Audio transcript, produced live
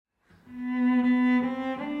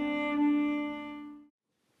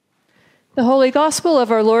The Holy Gospel of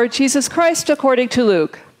our Lord Jesus Christ according to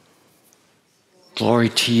Luke. Glory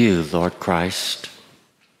to you, Lord Christ.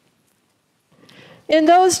 In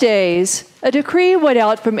those days, a decree went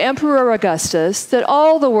out from Emperor Augustus that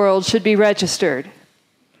all the world should be registered.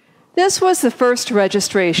 This was the first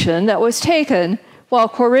registration that was taken while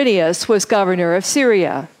Quirinius was governor of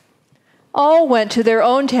Syria. All went to their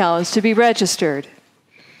own towns to be registered.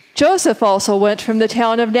 Joseph also went from the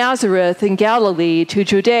town of Nazareth in Galilee to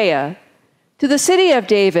Judea, to the city of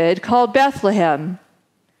David called Bethlehem,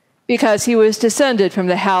 because he was descended from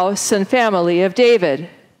the house and family of David.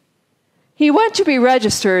 He went to be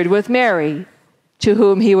registered with Mary, to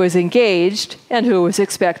whom he was engaged and who was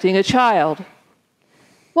expecting a child.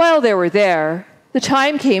 While they were there, the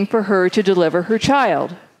time came for her to deliver her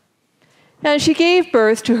child. And she gave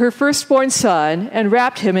birth to her firstborn son and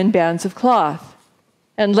wrapped him in bands of cloth,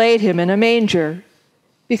 and laid him in a manger,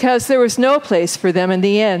 because there was no place for them in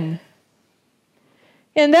the inn.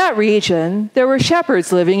 In that region, there were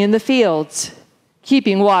shepherds living in the fields,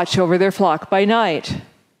 keeping watch over their flock by night.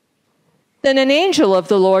 Then an angel of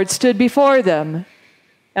the Lord stood before them,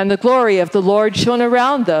 and the glory of the Lord shone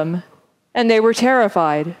around them, and they were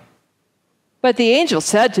terrified. But the angel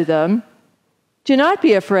said to them, "Do not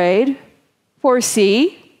be afraid, for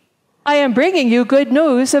see, I am bringing you good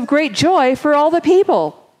news of great joy for all the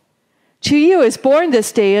people. To you is born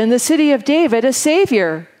this day in the city of David a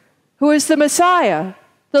Savior, who is the Messiah,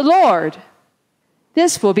 the Lord.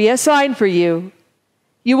 This will be a sign for you.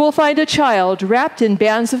 You will find a child wrapped in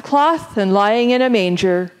bands of cloth and lying in a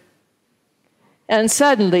manger." And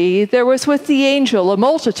suddenly there was with the angel a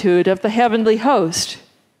multitude of the heavenly host,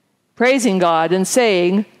 praising God and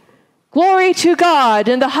saying, "Glory to God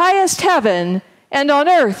in the highest heaven, and on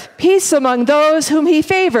earth peace among those whom he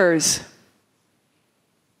favors."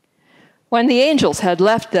 When the angels had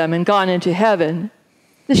left them and gone into heaven,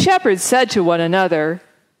 the shepherds said to one another,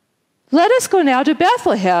 "Let us go now to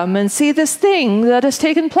Bethlehem and see this thing that has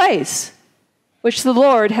taken place, which the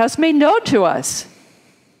Lord has made known to us."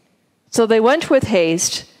 So they went with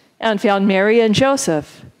haste and found Mary and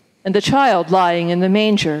Joseph and the child lying in the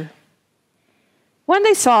manger. When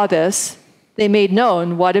they saw this, they made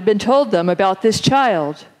known what had been told them about this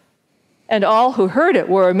child. And all who heard it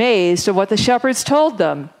were amazed at what the shepherds told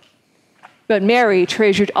them. But Mary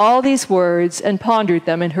treasured all these words and pondered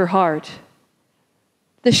them in her heart.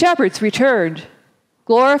 The shepherds returned,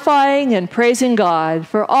 glorifying and praising God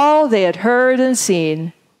for all they had heard and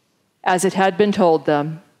seen, as it had been told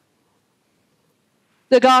them.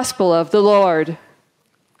 The Gospel of the Lord.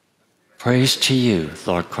 Praise to you,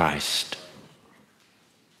 Lord Christ.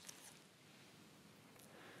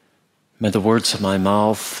 May the words of my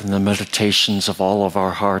mouth and the meditations of all of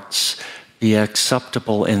our hearts be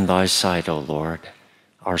acceptable in thy sight, O Lord,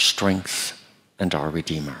 our strength and our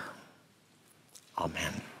Redeemer.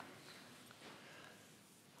 Amen.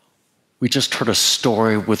 We just heard a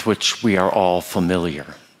story with which we are all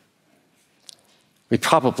familiar. We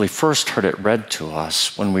probably first heard it read to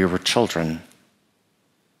us when we were children.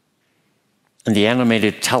 In the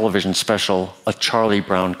animated television special, A Charlie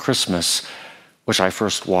Brown Christmas, which I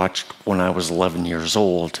first watched when I was 11 years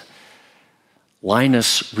old,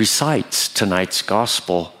 Linus recites tonight's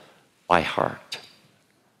gospel by heart.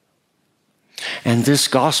 And this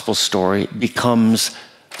gospel story becomes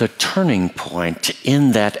the turning point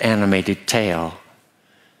in that animated tale,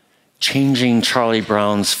 changing Charlie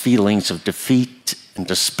Brown's feelings of defeat and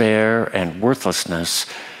despair and worthlessness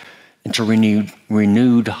into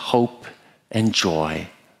renewed hope and joy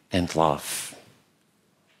and love.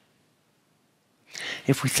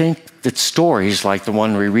 If we think that stories like the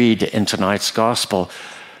one we read in tonight's gospel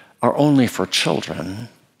are only for children,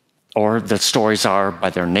 or that stories are,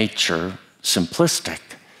 by their nature, simplistic,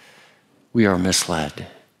 we are misled.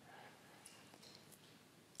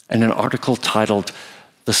 In an article titled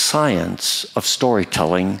 "The Science of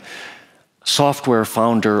Storytelling," software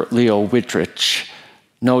founder Leo Widrich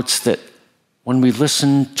notes that when we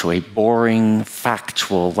listen to a boring,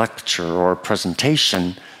 factual lecture or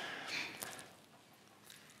presentation,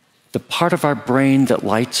 the part of our brain that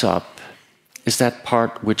lights up is that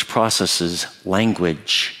part which processes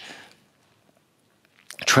language,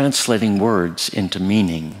 translating words into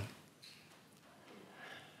meaning.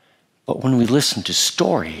 But when we listen to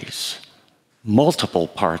stories, multiple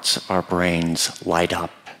parts of our brains light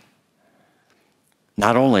up.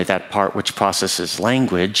 Not only that part which processes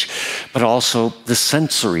language, but also the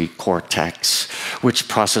sensory cortex, which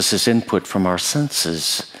processes input from our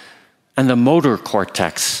senses, and the motor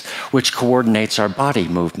cortex, which coordinates our body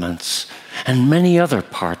movements, and many other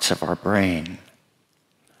parts of our brain.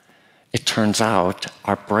 It turns out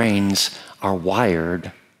our brains are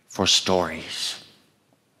wired for stories.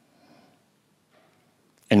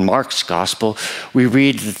 In Mark's gospel, we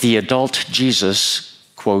read that the adult Jesus,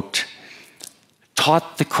 quote,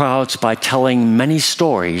 taught the crowds by telling many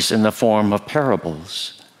stories in the form of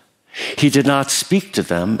parables. He did not speak to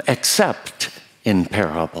them except in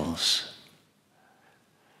parables.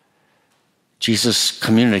 Jesus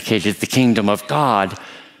communicated the kingdom of God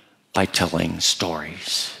by telling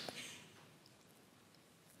stories.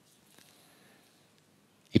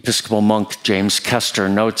 Episcopal monk James Kester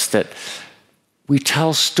notes that we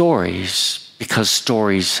tell stories because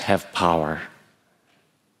stories have power.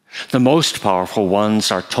 The most powerful ones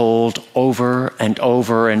are told over and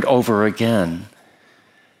over and over again.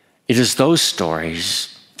 It is those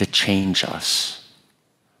stories that change us.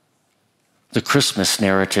 The Christmas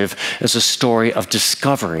narrative is a story of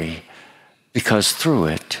discovery because through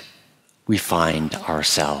it we find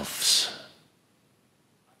ourselves.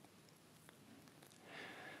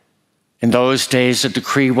 In those days, a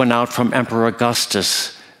decree went out from Emperor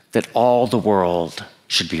Augustus that all the world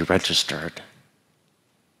should be registered.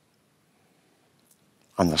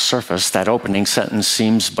 On the surface, that opening sentence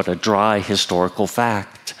seems but a dry historical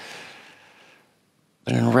fact.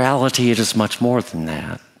 But in reality, it is much more than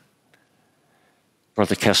that.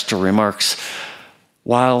 Brother Kester remarks,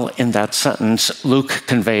 while in that sentence Luke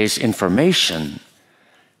conveys information,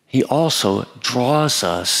 he also draws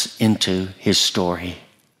us into his story.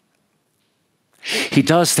 He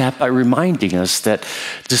does that by reminding us that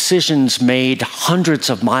decisions made hundreds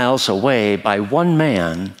of miles away by one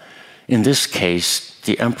man, in this case,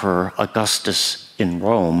 the Emperor Augustus in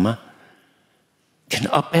Rome, can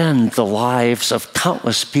upend the lives of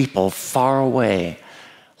countless people far away,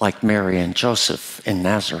 like Mary and Joseph in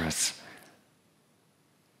Nazareth.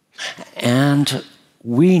 And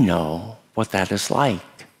we know what that is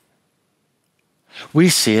like. We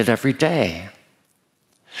see it every day.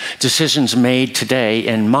 Decisions made today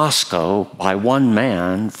in Moscow by one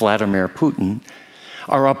man, Vladimir Putin,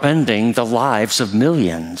 are upending the lives of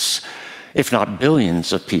millions, if not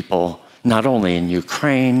billions of people, not only in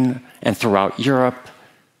Ukraine and throughout Europe,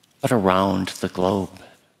 but around the globe.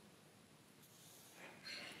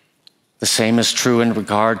 The same is true in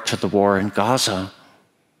regard to the war in Gaza.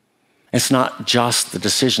 It's not just the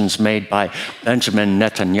decisions made by Benjamin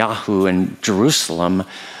Netanyahu in Jerusalem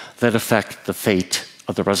that affect the fate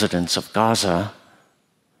of the residents of Gaza.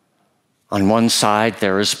 On one side,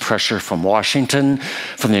 there is pressure from Washington,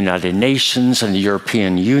 from the United Nations and the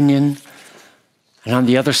European Union. And on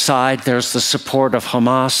the other side, there's the support of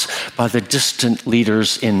Hamas by the distant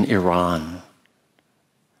leaders in Iran.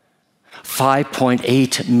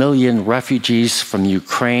 5.8 million refugees from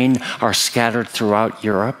Ukraine are scattered throughout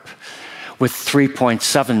Europe, with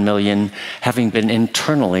 3.7 million having been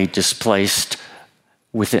internally displaced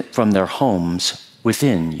from their homes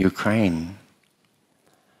within Ukraine.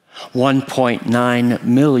 1.9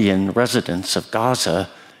 million residents of Gaza,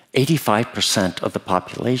 85% of the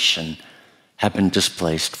population, have been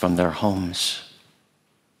displaced from their homes.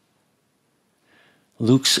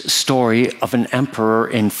 Luke's story of an emperor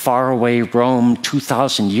in faraway Rome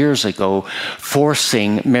 2,000 years ago,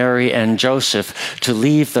 forcing Mary and Joseph to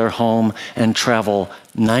leave their home and travel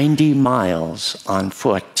 90 miles on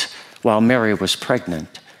foot while Mary was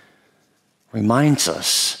pregnant, reminds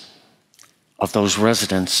us of those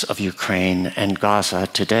residents of Ukraine and Gaza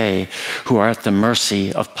today who are at the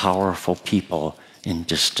mercy of powerful people in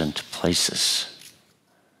distant places.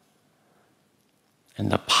 In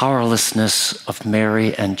the powerlessness of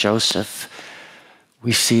Mary and Joseph,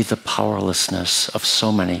 we see the powerlessness of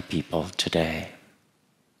so many people today.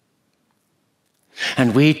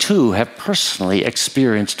 And we too have personally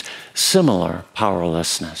experienced similar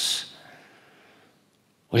powerlessness.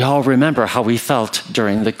 We all remember how we felt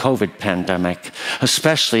during the COVID pandemic,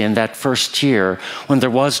 especially in that first year when there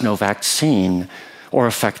was no vaccine or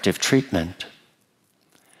effective treatment.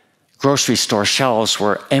 Grocery store shelves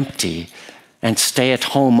were empty and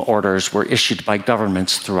stay-at-home orders were issued by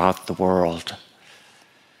governments throughout the world.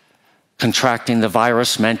 Contracting the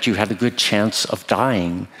virus meant you had a good chance of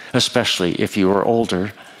dying, especially if you were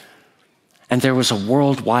older. And there was a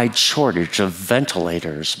worldwide shortage of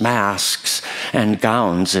ventilators, masks, and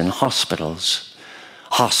gowns in hospitals.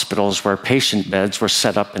 Hospitals where patient beds were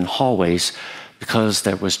set up in hallways because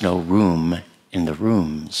there was no room in the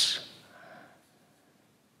rooms.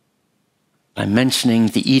 By mentioning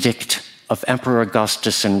the edict of Emperor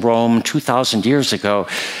Augustus in Rome 2,000 years ago,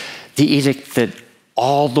 the edict that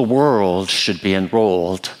all the world should be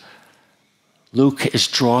enrolled, Luke is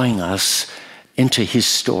drawing us into his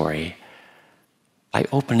story by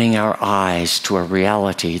opening our eyes to a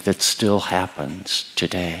reality that still happens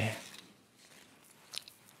today.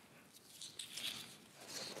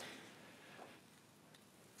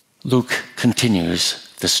 Luke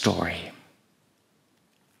continues the story.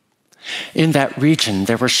 In that region,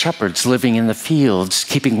 there were shepherds living in the fields,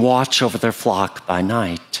 keeping watch over their flock by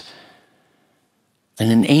night.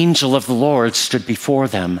 And an angel of the Lord stood before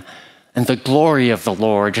them, and the glory of the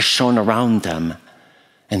Lord shone around them,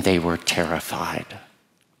 and they were terrified.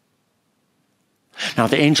 Now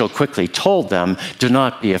the angel quickly told them, "Do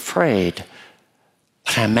not be afraid."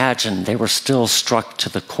 But I imagine they were still struck to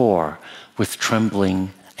the core with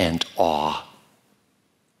trembling and awe.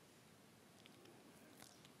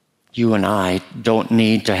 You and I don't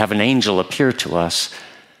need to have an angel appear to us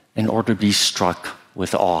in order to be struck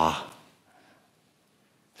with awe.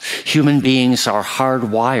 Human beings are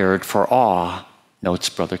hardwired for awe, notes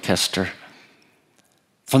Brother Kester.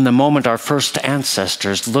 From the moment our first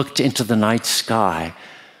ancestors looked into the night sky,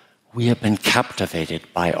 we have been captivated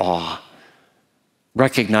by awe,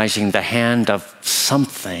 recognizing the hand of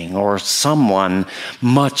something or someone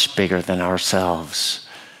much bigger than ourselves.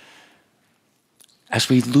 As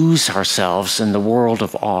we lose ourselves in the world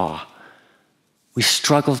of awe, we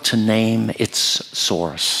struggle to name its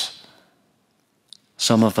source.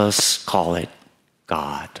 Some of us call it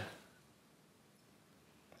God.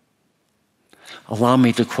 Allow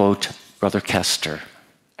me to quote Brother Kester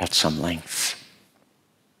at some length.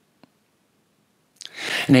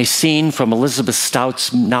 In a scene from Elizabeth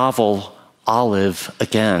Stout's novel, Olive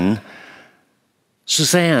Again,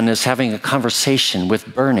 Suzanne is having a conversation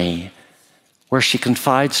with Bernie where she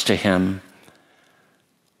confides to him,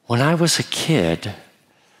 "When I was a kid,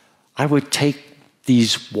 I would take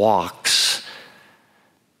these walks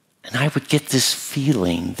and I would get this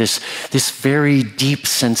feeling, this very deep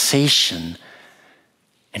sensation,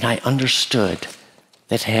 and I understood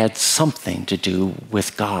that it had something to do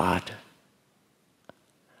with God.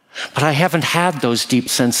 But I haven't had those deep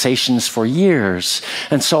sensations for years,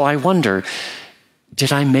 and so I wonder,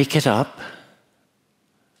 did I make it up?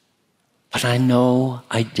 But I know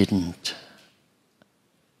I didn't."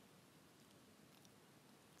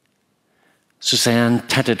 Suzanne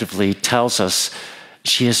tentatively tells us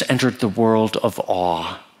she has entered the world of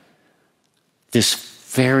awe, this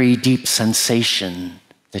very deep sensation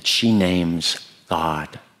that she names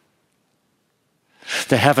God.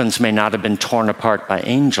 The heavens may not have been torn apart by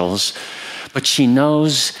angels, but she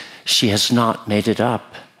knows she has not made it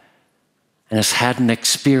up and has had an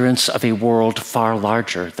experience of a world far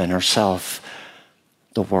larger than herself,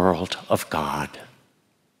 the world of God.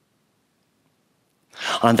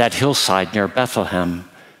 On that hillside near Bethlehem,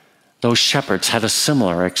 those shepherds had a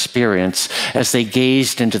similar experience as they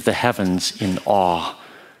gazed into the heavens in awe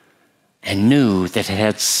and knew that it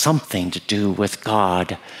had something to do with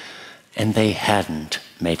God, and they hadn't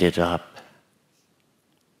made it up.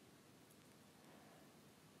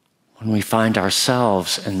 When we find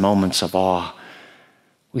ourselves in moments of awe,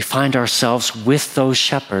 we find ourselves with those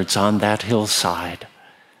shepherds on that hillside.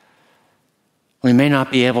 We may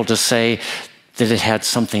not be able to say that it had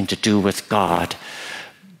something to do with God,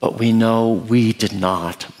 but we know we did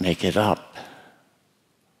not make it up.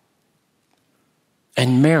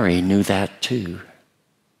 And Mary knew that too.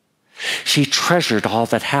 She treasured all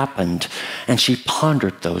that happened, and she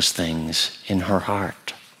pondered those things in her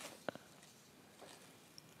heart.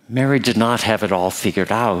 Mary did not have it all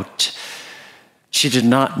figured out. She did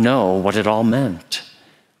not know what it all meant.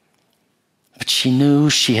 But she knew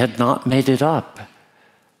she had not made it up,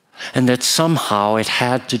 and that somehow it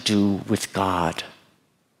had to do with God.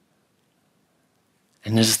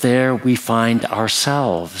 And as there we find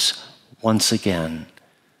ourselves once again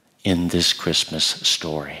in this Christmas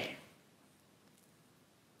story.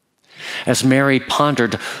 As Mary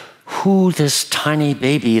pondered who this tiny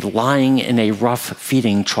baby lying in a rough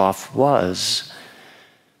feeding trough was,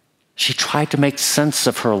 she tried to make sense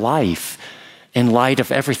of her life in light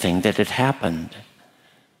of everything that had happened.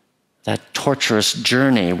 That torturous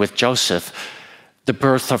journey with Joseph, the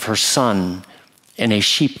birth of her son in a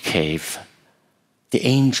sheep cave, the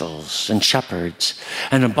angels and shepherds,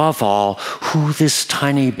 and above all, who this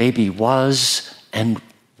tiny baby was and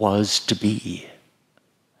was to be.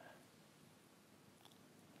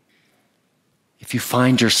 If you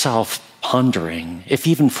find yourself pondering, if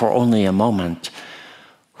even for only a moment,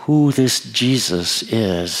 who this Jesus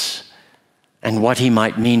is and what he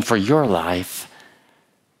might mean for your life,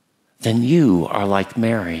 then you are like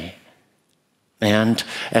Mary. And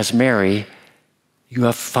as Mary, you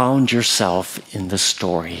have found yourself in the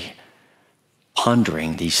story,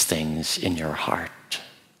 pondering these things in your heart.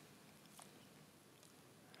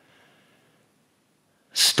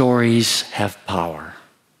 Stories have power.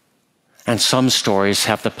 And some stories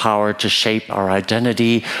have the power to shape our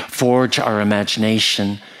identity, forge our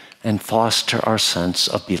imagination, and foster our sense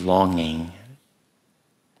of belonging.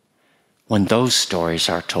 When those stories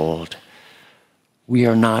are told, we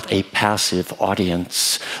are not a passive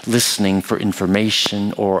audience listening for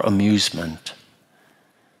information or amusement.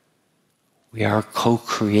 We are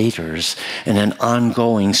co-creators in an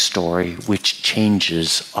ongoing story which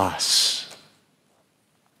changes us.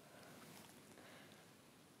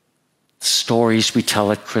 The stories we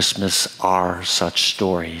tell at Christmas are such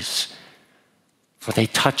stories, for they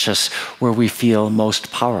touch us where we feel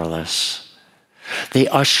most powerless. They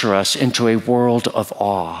usher us into a world of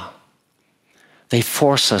awe. They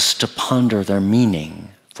force us to ponder their meaning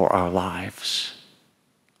for our lives.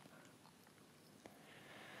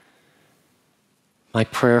 My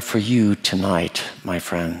prayer for you tonight, my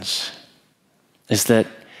friends, is that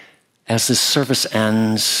as this service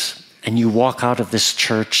ends and you walk out of this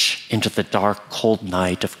church into the dark, cold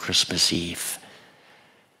night of Christmas Eve,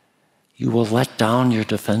 you will let down your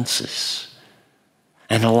defenses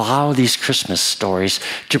and allow these Christmas stories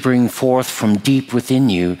to bring forth from deep within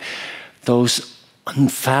you those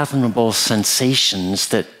unfathomable sensations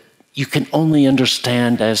that you can only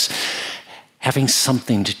understand as having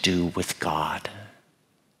something to do with God.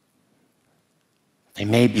 They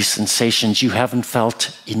may be sensations you haven't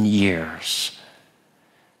felt in years.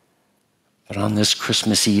 But on this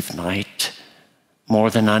Christmas Eve night, more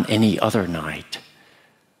than on any other night,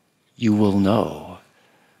 you will know